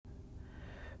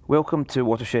Welcome to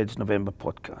Watershed's November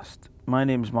podcast. My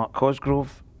name is Mark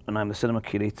Cosgrove and I'm the cinema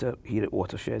curator here at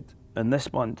Watershed. And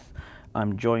this month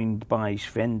I'm joined by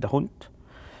Sven de Hont,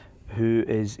 who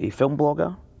is a film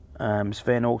blogger.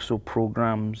 Sven also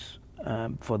programmes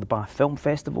for the Bath Film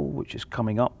Festival, which is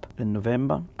coming up in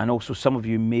November. And also some of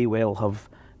you may well have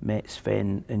met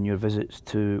Sven in your visits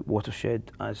to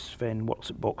Watershed, as Sven works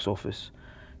at Box Office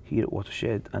here at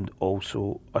Watershed and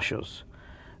also ushers.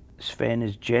 Sven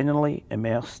is generally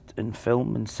immersed in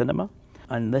film and cinema,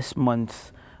 and this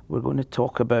month we're going to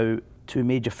talk about two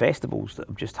major festivals that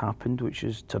have just happened, which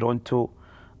is Toronto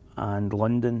and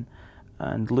London,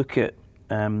 and look at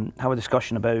have a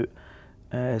discussion about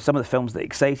some of the films that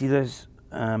excited us,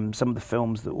 some of the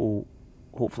films that will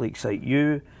hopefully excite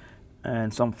you,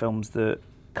 and some films that are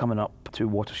coming up to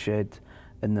Watershed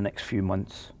in the next few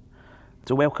months.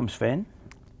 So welcome, Sven.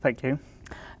 Thank you.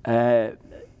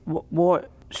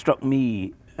 What struck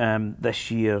me this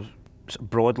year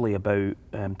broadly about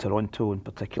Toronto in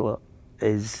particular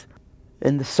is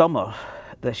in the summer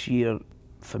this year,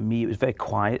 for me, it was very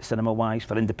quiet cinema-wise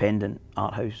for independent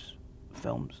art house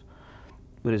films,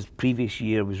 whereas the previous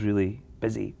year was really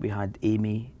busy. We had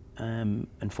Amy in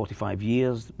 45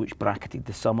 Years, which bracketed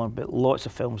the summer, but lots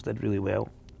of films did really well,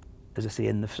 as I say,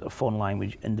 in the sort of foreign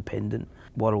language independent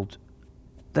world.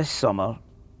 This summer,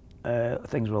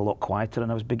 things were a lot quieter,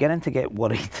 and I was beginning to get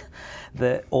worried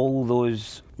that all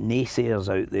those naysayers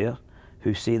out there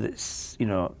who say that,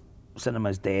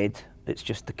 cinema's dead, it's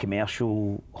just the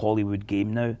commercial Hollywood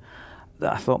game now,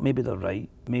 that I thought maybe they're right.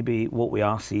 Maybe what we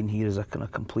are seeing here is a kind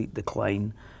of complete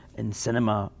decline in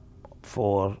cinema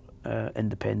for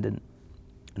independent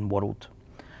and world.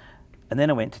 And then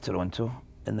I went to Toronto,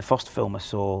 and the first film I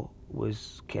saw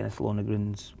was Kenneth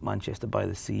Lonergan's Manchester by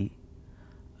the Sea,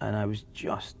 and I was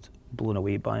just blown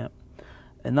away by it.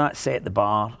 And that set the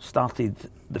bar, started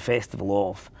the festival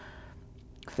off.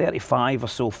 35 or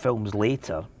so films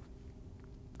later,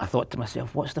 I thought to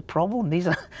myself, what's the problem?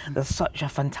 There's such a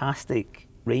fantastic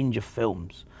range of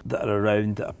films that are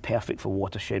around that are perfect for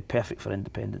Watershed, perfect for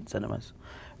independent cinemas.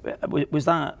 Was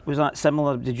that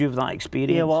similar? Did you have that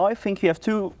experience? Yeah, well, I think you have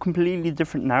two completely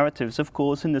different narratives. Of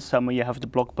course, in the summer you have the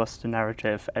blockbuster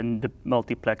narrative, and the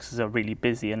multiplexes are really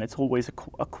busy, and it's always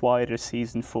a quieter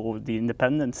season for the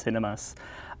independent cinemas.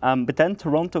 But then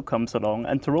Toronto comes along,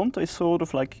 and Toronto is sort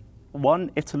of like,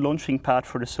 one, it's a launching pad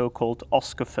for the so-called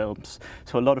Oscar films.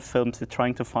 So a lot of films are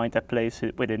trying to find their place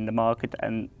within the market,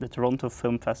 and the Toronto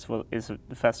Film Festival is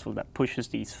the festival that pushes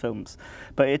these films.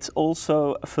 But it's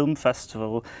also a film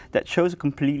festival that shows a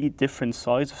completely different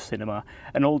side of cinema.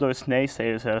 And all those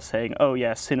naysayers are saying, oh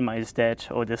yeah, cinema is dead,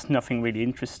 or there's nothing really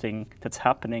interesting that's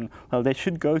happening. Well, they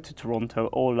should go to Toronto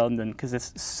or London, because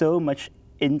there's so much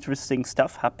interesting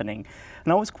stuff happening.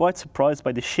 And I was quite surprised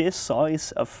by the sheer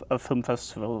size of a film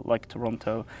festival like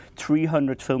Toronto.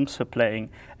 300 films are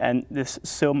playing, and there's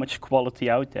so much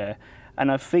quality out there.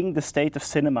 And I think the state of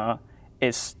cinema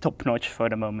is top-notch for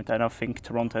the moment, and I think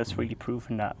Toronto has really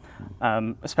proven that.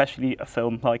 Especially a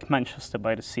film like Manchester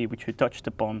by the Sea, which you touched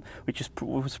upon, which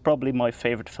was probably my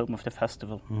favourite film of the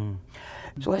festival.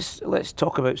 So let's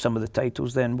talk about some of the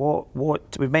titles then.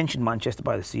 What we've mentioned Manchester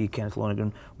by the Sea, Kenneth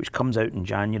Lonergan, which comes out in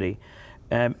January.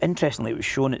 Interestingly, it was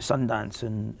shown at Sundance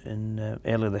in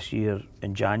earlier this year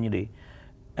in January,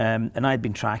 and I'd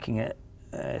been tracking it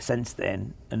since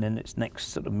then, and then its next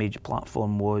sort of major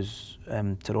platform was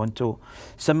Toronto.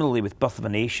 Similarly with Birth of a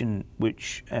Nation,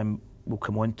 which we'll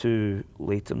come on to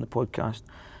later in the podcast.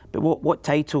 But what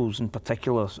titles in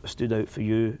particular stood out for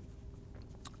you?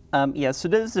 So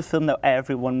this is a film that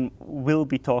everyone will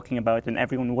be talking about, and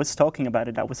everyone was talking about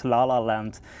it. That was La La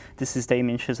Land. This is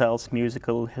Damien Chazelle's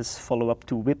musical, his follow-up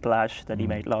to Whiplash that he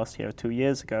made last year or 2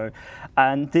 years ago.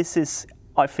 And this is,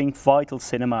 I think, vital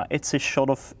cinema. It's a shot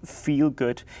of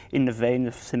feel-good in the vein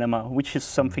of cinema, which is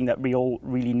something that we all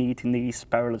really need in these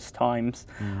perilous times.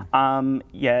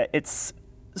 It's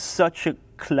such a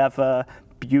clever,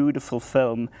 beautiful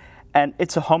film. And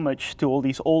it's a homage to all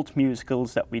these old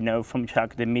musicals that we know from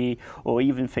Jacques Demy, or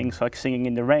even things like Singing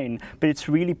in the Rain. But it's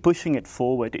really pushing it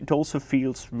forward. It also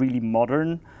feels really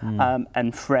modern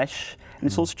and fresh. And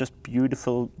it's also just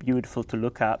beautiful, beautiful to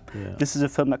look at. Yeah. This is a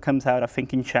film that comes out, I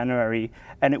think, in January,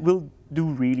 and it will do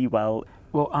really well.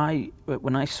 Well,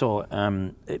 when I saw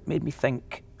it, it made me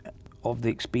think of the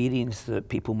experience that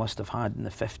people must have had in the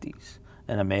 50s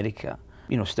in America.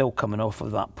 Still coming off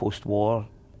of that post-war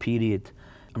period.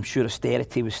 I'm sure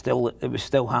austerity was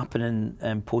still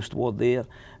happening post-war there,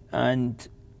 and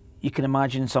you can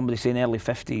imagine somebody saying early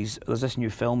 50s, there's this new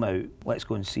film out, let's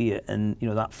go and see it, and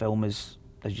that film is,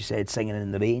 as you said, Singing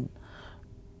in the Rain,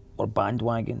 or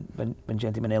Bandwagon,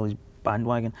 Vincente Minnelli's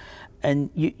bandwagon, and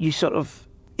you sort of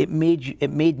it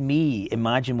made me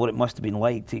imagine what it must have been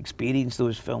like to experience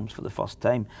those films for the first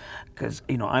time, because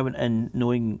I went in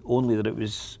knowing only that it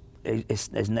was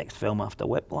his next film after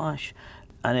Whiplash,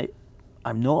 and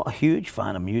I'm not a huge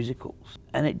fan of musicals,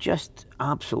 and it just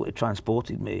absolutely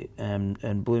transported me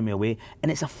and blew me away.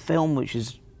 And it's a film which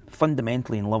is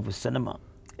fundamentally in love with cinema.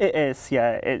 It is,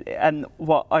 yeah. And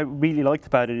what I really liked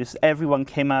about it is everyone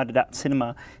came out of that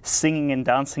cinema singing and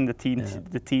dancing the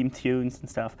theme tunes and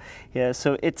stuff. Yeah,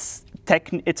 so it's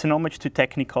an homage to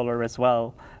Technicolor as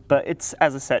well. But it's,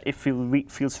 as I said, it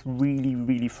feels really,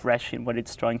 really fresh in what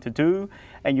it's trying to do.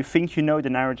 And you think you know the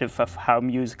narrative of how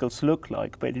musicals look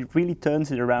like, but it really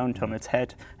turns it around on its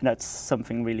head, and that's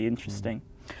something really interesting.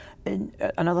 And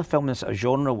another film that's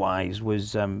genre-wise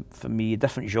was, for me, a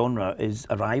different genre, is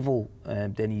Arrival,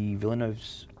 Denis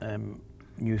Villeneuve's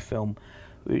new film,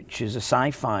 which is a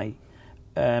sci-fi.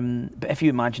 But if you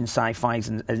imagine sci-fi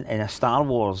in a Star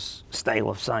Wars style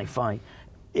of sci-fi,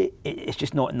 it's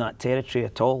just not in that territory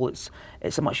at all. It's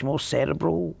a much more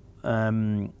cerebral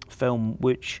film,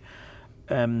 which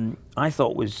I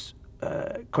thought was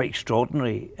quite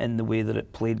extraordinary in the way that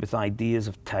it played with ideas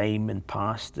of time and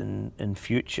past and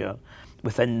future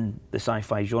within the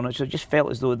sci-fi genre. So it just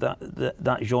felt as though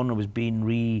that genre was being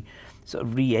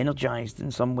re-energized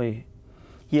in some way.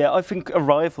 Yeah, I think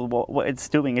Arrival, what it's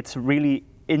doing, it's a really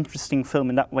interesting film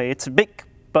in that way. It's a big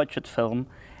budget film.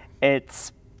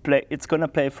 It's going to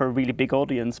play for a really big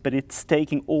audience, but it's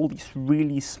taking all these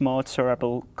really smart,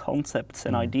 cerebral concepts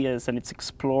and ideas, and it's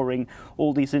exploring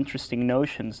all these interesting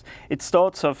notions. It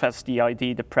starts off as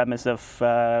the premise of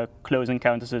Close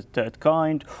Encounters of the Third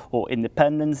Kind or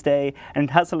Independence Day, and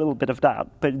it has a little bit of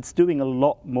that, but it's doing a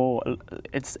lot more.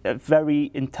 It's a very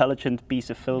intelligent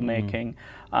piece of filmmaking,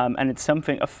 and it's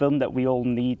a film that we all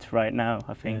need right now,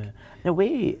 I think. Yeah. In a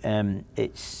way,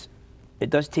 it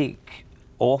does take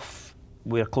off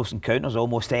where Close Encounters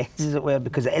almost ends, as it were,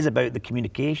 because it is about the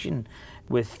communication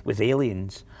with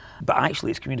aliens, but actually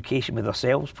it's communication with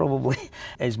ourselves probably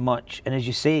as much. And as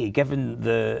you say, given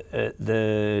the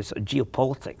sort of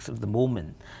geopolitics of the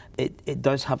moment, it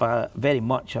does have very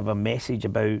much have a message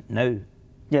about now.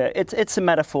 Yeah, it's a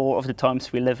metaphor of the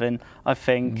times we live in, I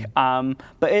think. But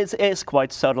it's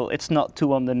quite subtle. It's not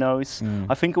too on the nose.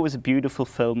 I think it was a beautiful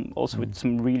film, also with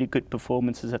some really good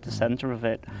performances at the center of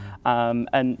it.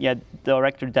 And yeah,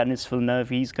 director Denis Villeneuve,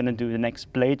 he's going to do the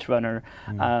next Blade Runner.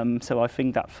 So I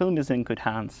think that film is in good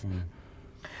hands.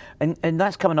 And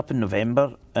that's coming up in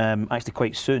November, actually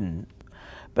quite soon.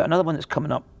 But another one that's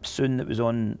coming up soon that was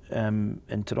on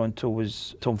in Toronto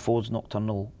was Tom Ford's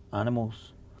Nocturnal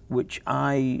Animals, which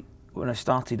when I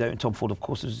started out, and Tom Ford, of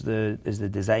course, is the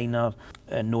designer,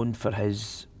 known for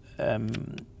his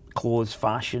clothes,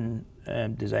 fashion,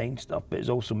 design stuff, but he's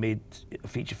also made a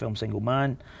feature film, Single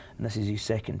Man, and this is his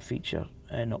second feature,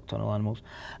 Nocturnal Animals.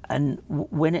 And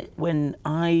when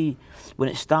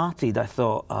it started, I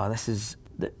thought, this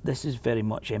is very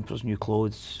much Emperor's New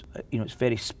Clothes.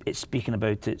 It's speaking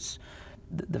about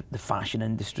the fashion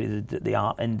industry, the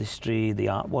art industry, the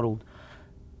art world.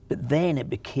 But then it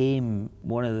became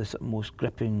one of the sort of most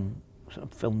gripping sort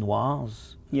of film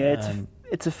noirs. Yeah,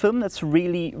 it's a film that's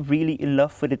really, really in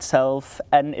love with itself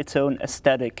and its own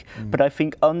aesthetic. But I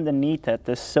think underneath that,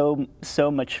 there's so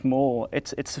much more.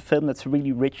 It's a film that's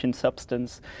really rich in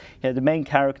substance. Yeah, the main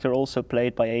character, also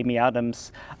played by Amy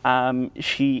Adams,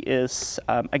 she is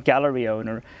a gallery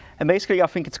owner. And basically, I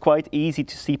think it's quite easy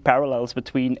to see parallels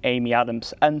between Amy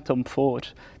Adams and Tom Ford.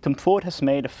 Tom Ford has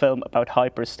made a film about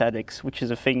hyper-aesthetics, which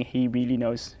is a thing he really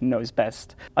knows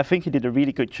best. I think he did a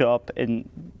really good job in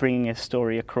bringing his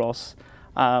story across.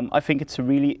 I think it's a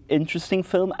really interesting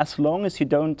film, as long as you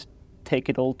don't take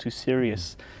it all too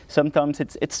serious. Sometimes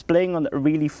it's playing on a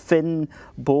really thin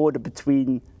border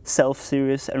between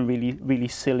self-serious and really, really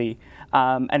silly,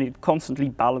 and it constantly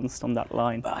balanced on that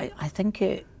line. I think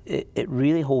it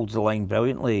really holds the line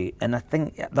brilliantly, and I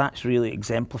think that's really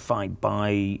exemplified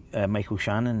by Michael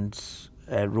Shannon's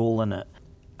role in it.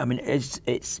 I mean,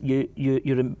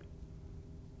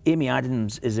 Amy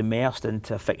Adams is immersed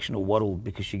into a fictional world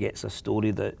because she gets a story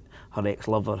that her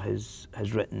ex-lover has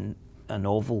written a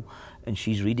novel, and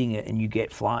she's reading it, and you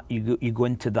go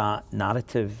into that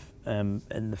narrative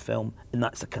in the film, and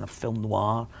that's a kind of film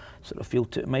noir sort of feel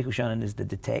to it. Michael Shannon is the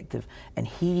detective, and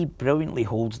he brilliantly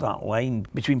holds that line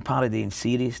between parody and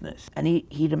seriousness. And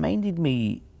he reminded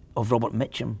me of Robert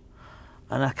Mitchum,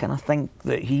 and I kind of think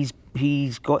that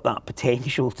he's got that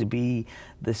potential to be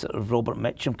the sort of Robert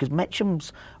Mitchum, because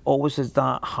Mitchum's always has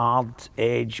that hard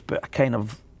edge, but a kind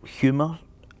of humour,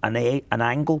 an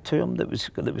angle to him that was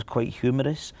quite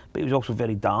humorous, but it was also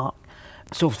very dark.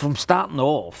 So from starting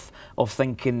off of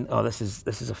thinking, oh, this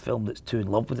is a film that's too in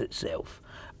love with itself,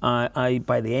 I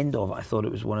by the end of it, I thought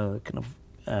it was one of the kind of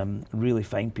really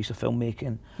fine piece of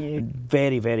filmmaking,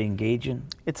 very, very engaging.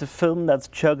 It's a film that's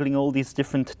juggling all these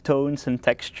different tones and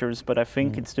textures, but I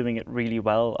think it's doing it really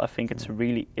well. I think it's a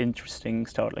really interesting,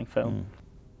 startling film.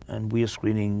 And we're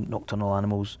screening Nocturnal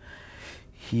Animals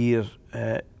here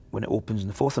when it opens on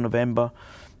the 4th of November,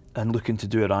 and looking to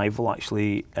do Arrival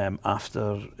actually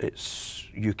after its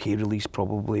UK release,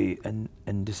 probably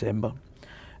in December.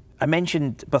 I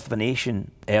mentioned Birth of a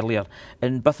Nation earlier,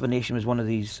 and Birth of a Nation was one of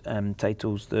these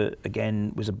titles that,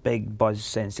 again, was a big buzz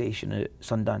sensation at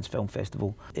Sundance Film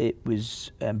Festival. It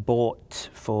was bought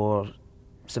for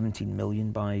 $17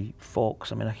 million by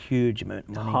Fox. I mean, a huge amount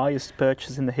of money. The highest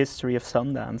purchase in the history of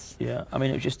Sundance. Yeah, I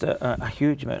mean, it was just a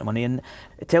huge amount of money. And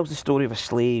it tells the story of a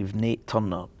slave, Nate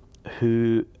Turner,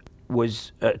 who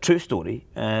was a true story,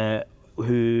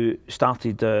 who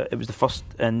started, it was the first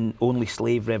and only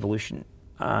slave revolution.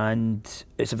 And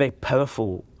it's a very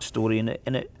powerful story, and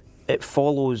it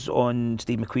follows on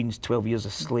Steve McQueen's 12 Years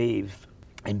a Slave,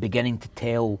 and beginning to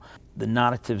tell the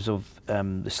narratives of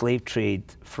the slave trade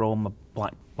from a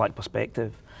black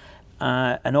perspective,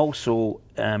 and also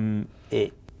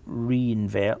it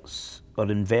inverts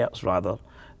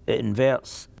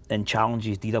and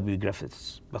challenges D.W.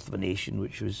 Griffith's Birth of a Nation,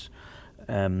 which was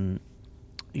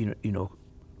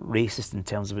racist in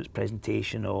terms of its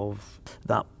presentation of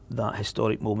that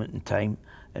historic moment in time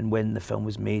and when the film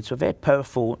was made. So a very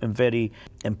powerful and very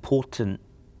important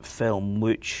film,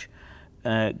 which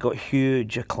got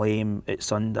huge acclaim at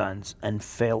Sundance and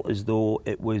felt as though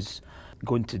it was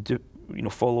going to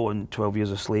follow on 12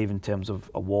 Years a Slave in terms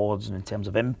of awards and in terms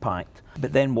of impact.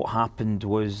 But then what happened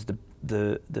was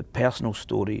the personal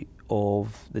story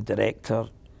of the director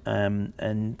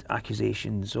and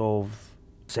accusations of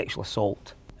sexual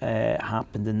assault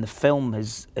happened, and the film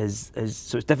is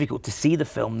so it's difficult to see the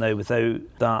film now without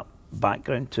that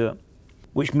background to it,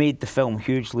 which has made the film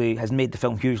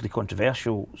hugely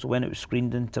controversial. So when it was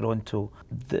screened in Toronto,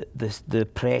 the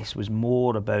press was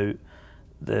more about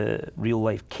the real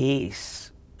life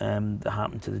case that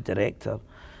happened to the director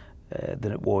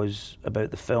than it was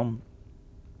about the film.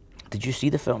 Did you see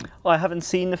the film? Well, I haven't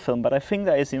seen the film, but I think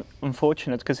that is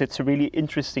unfortunate because it's a really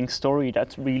interesting story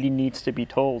that really needs to be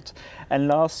told. And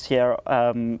last year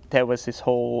there was this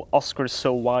whole Oscars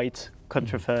So White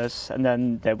controversy, and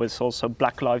then there was also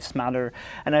Black Lives Matter.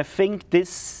 And I think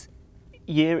this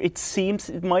year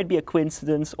it might be a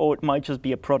coincidence, or it might just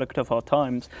be a product of our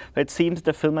times, but it seems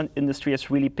the film industry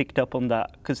has really picked up on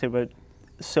that, because there were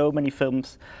so many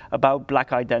films about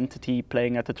black identity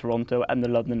playing at the Toronto and the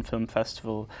London Film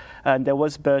Festival. And there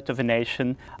was Birth of a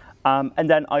Nation. And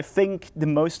then I think the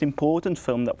most important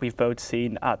film that we've both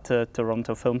seen at the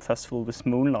Toronto Film Festival was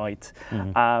Moonlight,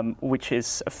 which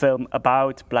is a film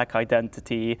about black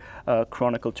identity,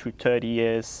 chronicled through 30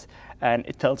 years. And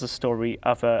it tells a story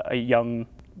of a young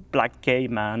black gay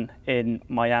man in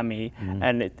Miami,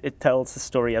 and it tells the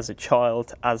story as a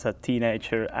child, as a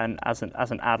teenager, and as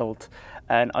an adult.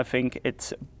 And I think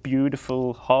it's a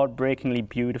beautiful, heartbreakingly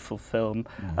beautiful film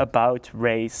about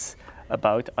race,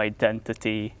 about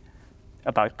identity,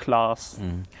 about class.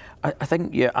 I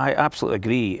think, yeah, I absolutely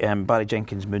agree. Barry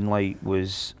Jenkins' Moonlight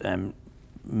was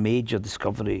major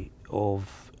discovery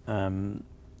of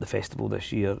the festival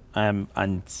this year,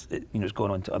 and it's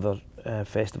gone on to other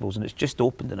festivals, and it's just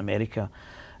opened in America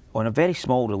on a very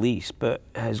small release, but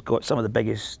has got some of the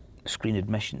biggest screen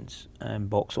admissions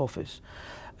box office.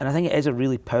 And I think it is a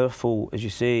really powerful, as you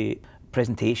say,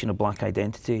 presentation of black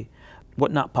identity.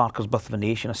 What Nat Parker's Birth of a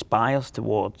Nation aspires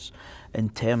towards in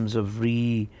terms of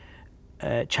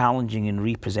challenging and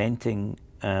representing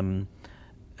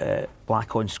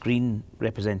black on-screen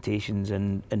representations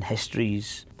and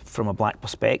histories from a black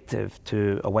perspective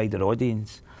to a wider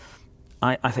audience.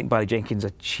 I think Barry Jenkins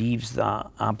achieves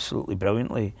that absolutely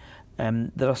brilliantly.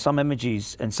 There are some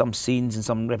images and some scenes and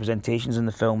some representations in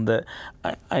the film that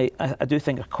I do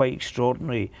think are quite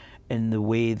extraordinary in the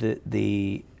way that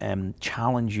they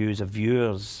challenge you as a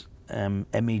viewer's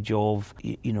image of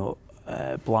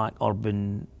black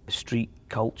urban street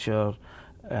culture.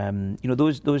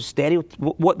 Those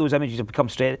what those images have become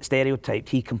stereotyped,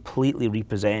 he completely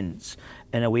represents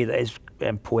in a way that is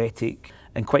poetic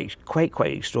and quite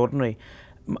extraordinary.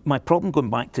 My problem going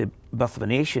back to Birth of a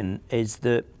Nation is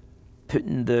that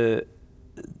putting the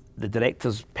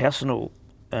director's personal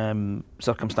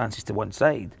circumstances to one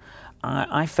side,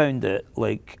 I found it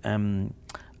like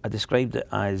I described it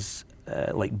as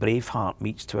like Braveheart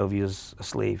meets 12 Years a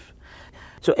Slave.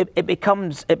 So it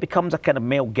becomes a kind of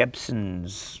Mel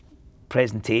Gibson's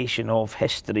presentation of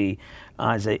history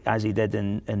as he did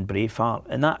in Braveheart.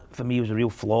 And that, for me, was a real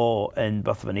flaw in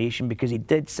Birth of a Nation, because he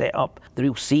did set up the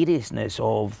real seriousness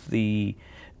of the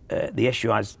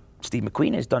issue, as Steve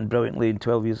McQueen has done brilliantly in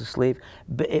 12 Years a Slave,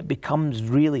 but it becomes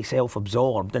really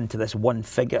self-absorbed into this one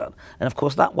figure. And of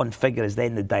course that one figure is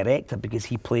then the director, because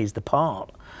he plays the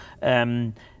part.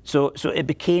 So it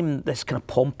became this kind of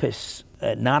pompous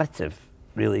narrative,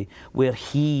 really, where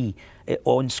he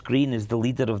on screen is the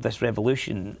leader of this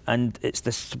revolution, and it's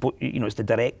this, it's the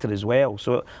director as well.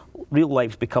 So real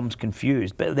life becomes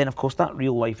confused, but then of course that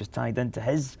real life is tied into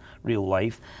his real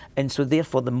life, and so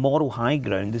therefore the moral high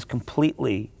ground is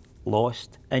completely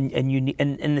lost. And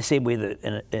in the same way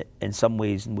that in some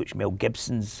ways in which Mel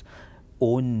Gibson's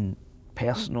own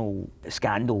personal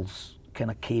scandals kind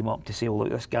of came up to say, oh look,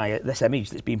 this image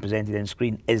that's being presented on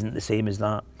screen isn't the same as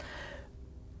that.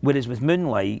 Whereas with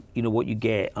Moonlight, what you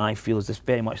get, I feel, is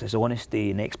very much this honesty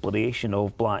and exploration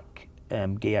of black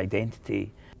gay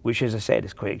identity, which, as I said,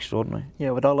 is quite extraordinary.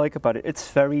 Yeah, what I like about it, it's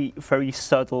very, very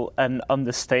subtle and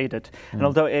understated. And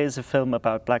although it is a film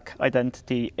about black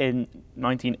identity in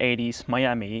 1980s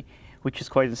Miami, which is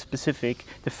quite specific,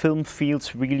 the film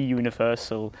feels really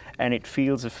universal, and it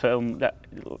feels a film that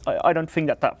I don't think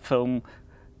that film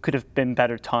could have been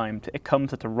better timed. It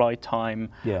comes at the right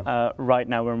time, right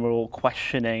now, when we're all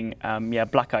questioning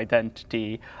black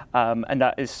identity, and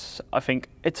that is, I think,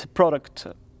 it's a product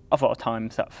of our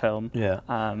times, that film.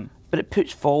 But it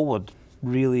puts forward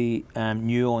really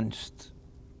nuanced,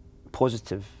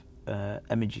 positive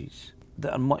images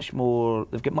that are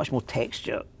they've got much more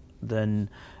texture than,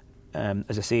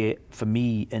 as I say, for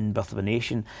me, in Birth of a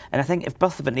Nation. And I think if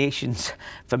Birth of a Nation's,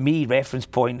 for me, reference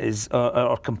point is,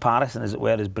 or comparison, as it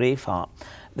were, is Braveheart,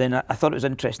 then I thought it was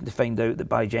interesting to find out that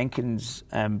Barry Jenkins,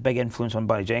 big influence on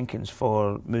Barry Jenkins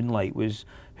for Moonlight was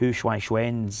Hu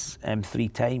Shuai-Xuan's Three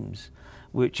Times,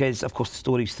 which is, of course, the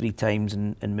story's three times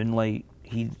in Moonlight.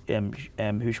 Hu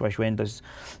Shuai-Xuan does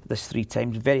this three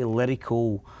times, very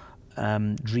lyrical,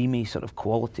 dreamy sort of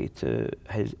quality to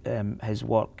his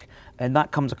work. And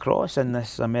that comes across in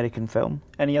this American film.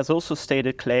 And he has also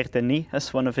stated Claire Denis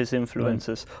as one of his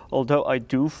influences, although I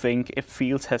do think it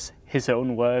feels as his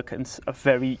own work, and it's a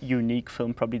very unique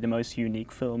film, probably the most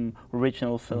unique film,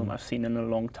 original film I've seen in a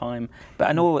long time. But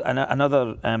I know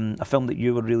another a film that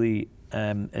you were really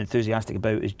enthusiastic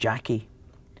about is Jackie.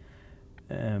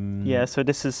 So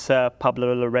this is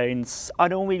Pablo Larraín's. I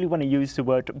don't really want to use the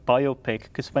word biopic,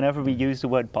 because whenever we use the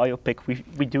word biopic,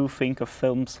 we do think of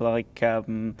films like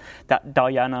that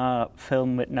Diana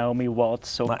film with Naomi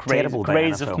Watts, or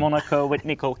Grace of Monaco with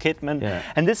Nicole Kidman.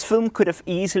 And this film could have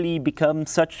easily become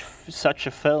such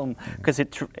a film, because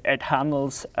it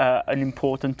handles an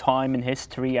important time in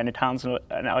history, and it handles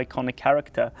an iconic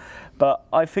character. But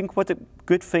I think what the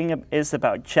good thing is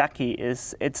about Jackie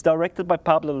is it's directed by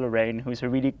Pablo Larraín, who's a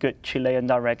really good Chilean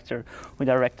director who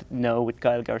directed No with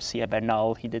Gael Garcia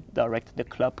Bernal. He directed The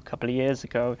Club a couple of years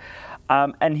ago.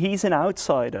 And he's an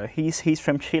outsider. He's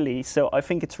from Chile, so I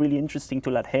think it's really interesting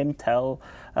to let him tell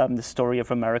the story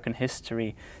of American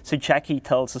history. So Jackie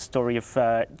tells the story of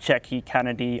Jackie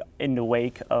Kennedy in the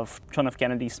wake of John F.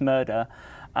 Kennedy's murder,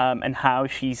 and how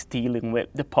she's dealing with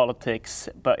the politics.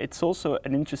 But it's also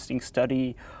an interesting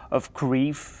study of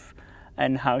grief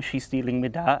and how she's dealing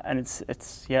with that. And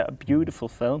it's a beautiful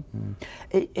film.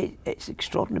 It's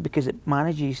extraordinary because it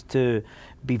manages to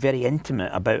be very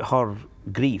intimate about her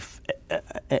grief,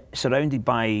 surrounded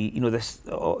by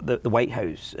the White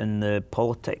House and the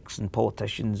politics and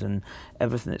politicians and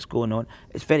everything that's going on.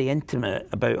 It's very intimate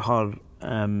about her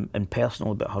and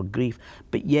personal about her grief,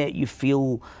 but yet you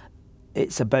feel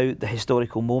it's about the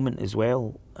historical moment as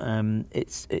well.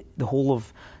 The whole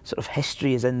of sort of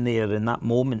history is in there in that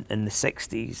moment in the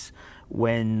 60s,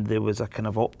 when there was a kind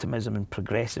of optimism and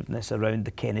progressiveness around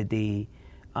the Kennedy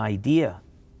idea,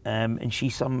 and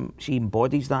she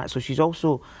embodies that. So she's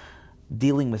also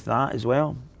dealing with that as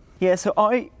well. Yeah, so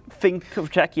I think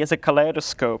of Jackie as a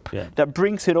kaleidoscope that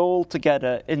brings it all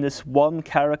together in this one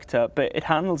character, but it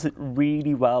handles it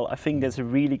really well. I think there's a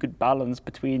really good balance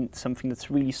between something that's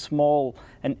really small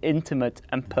and intimate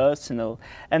and personal,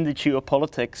 and the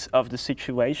geopolitics of the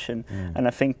situation. And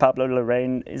I think Pablo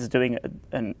Larraín is doing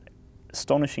an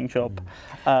astonishing job.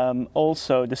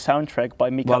 Also, the soundtrack by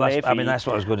Mika Levy. I mean, that's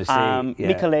what I was going to say.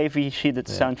 Mika Levy, she did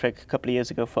the soundtrack a couple of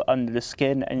years ago for Under the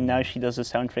Skin, and now she does the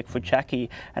soundtrack for Jackie,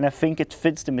 and I think it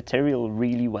fits the material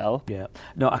really well. Yeah,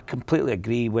 no, I completely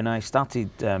agree. When I started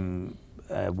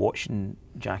watching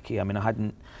Jackie, I mean,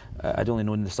 I'd only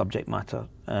known the subject matter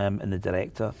and the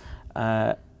director,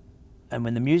 and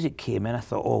when the music came in, I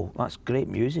thought, oh, that's great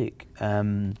music.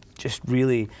 Just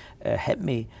really hit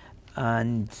me.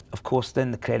 And of course,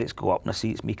 then the credits go up, and I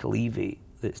see it's Mika Levy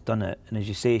that's done it. And as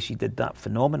you say, she did that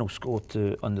phenomenal score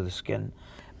to Under the Skin.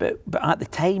 But at the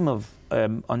time of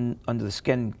Under the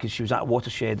Skin, because she was at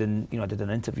Watershed, and I did an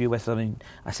interview with her, and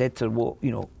I said to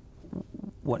her,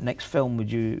 what next film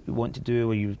would you want to do?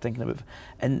 Were you thinking about?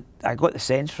 And I got the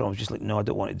sense from her, I was just like, no, I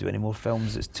don't want to do any more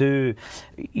films. It's too,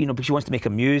 because she wants to make her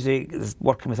music,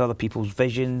 working with other people's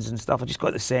visions and stuff. I just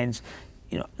got the sense,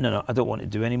 no, I don't want to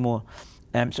do any more.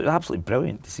 So it's absolutely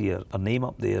brilliant to see her name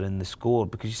up there in the score,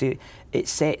 because you see, it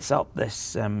sets up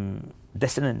this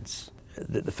dissonance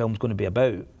that the film's going to be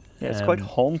about. Yeah, it's quite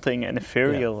haunting and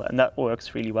ethereal, and that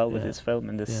works really well with Yeah. this film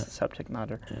and this subject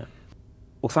matter. Yeah.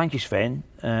 Well, thank you, Sven,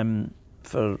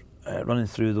 for running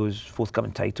through those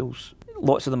forthcoming titles.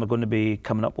 Lots of them are going to be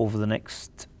coming up over the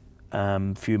next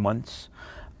few months,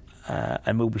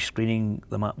 and we'll be screening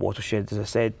them at Watershed. As I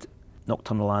said,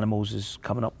 Nocturnal Animals is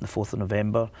coming up on the 4th of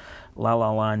November, La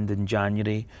La Land in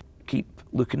January. Keep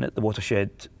looking at the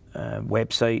Watershed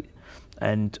website,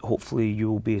 and hopefully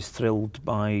you will be as thrilled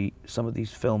by some of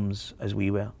these films as we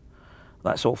were.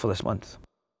 That's all for this month.